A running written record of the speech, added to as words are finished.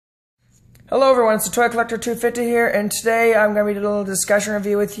Hello everyone, it's the Toy Collector 250 here, and today I'm going to be doing a little discussion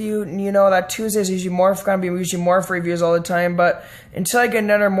review with you. You know that Tuesdays are usually going to be morph reviews all the time, but until I get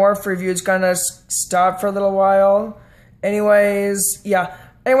another morph review, it's going to stop for a little while. Anyways,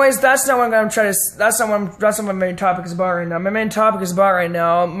 that's not what I'm going to try to, that's not what my main topic is about right now. My main topic is about right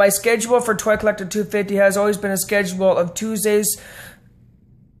now, my schedule for Toy Collector 250 has always been a schedule of Tuesdays,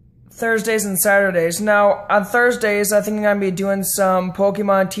 Thursdays, and Saturdays. Now, on Thursdays, I think I'm going to be doing some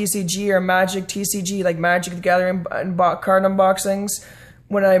Pokemon TCG or Magic TCG, like Magic the Gathering card unboxings,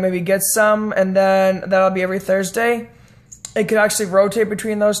 when I maybe get some, and then that'll be every Thursday. It could actually rotate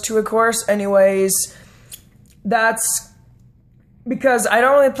between those two, of course. Anyways, that's because I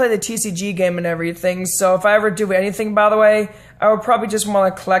don't really play the TCG game and everything, so if I ever do anything, by the way, I would probably just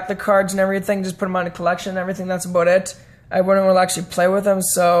want to collect the cards and everything, just put them on a collection and everything, that's about it. I wouldn't really actually play with them,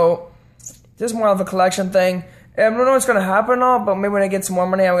 so this is more of a collection thing. I don't know what's going to happen and all, but maybe when I get some more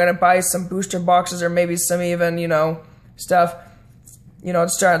money, I'm going to buy some booster boxes or maybe some even, stuff, to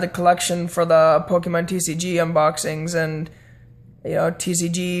start the collection for the Pokemon TCG unboxings and,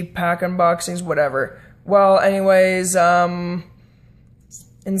 TCG pack unboxings, whatever. Well, anyways, and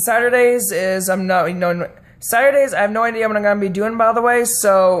Saturdays Saturdays, I have no idea what I'm going to be doing, by the way,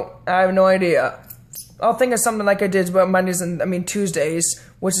 so I have no idea. I'll think of something like I did about Mondays and, Tuesdays,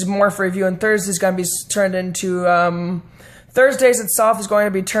 which is more for review, and Thursdays is going to be turned into, Thursdays itself is going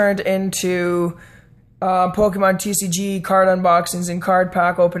to be turned into, Pokemon TCG card unboxings and card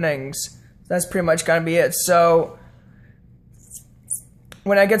pack openings. That's pretty much going to be it. So,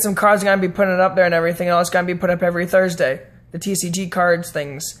 when I get some cards, I'm going to be putting it up there and everything else. It's going to be put up every Thursday. The TCG cards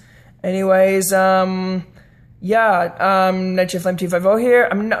things. Anyways, NetGeoFlame T50 here.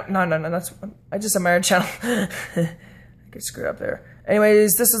 I just said my other channel. I get screwed up there.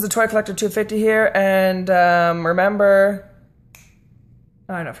 Anyways, this is the Toy Collector 250 here, and remember,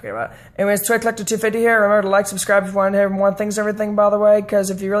 forget about it. Anyways, Toy Collector 250 here. Remember to like, subscribe if you want to hear more things, everything, by the way, because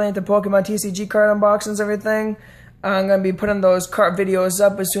if you're really into Pokemon TCG card unboxings, everything, I'm going to be putting those card videos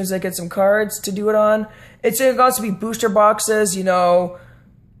up as soon as I get some cards to do it on. It's going to also be booster boxes,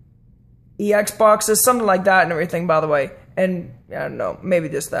 EX boxes, something like that and everything, by the way. And, I don't know, maybe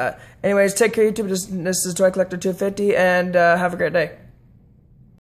just that. Anyways, take care, YouTube. This is Toy Collector 250, and have a great day.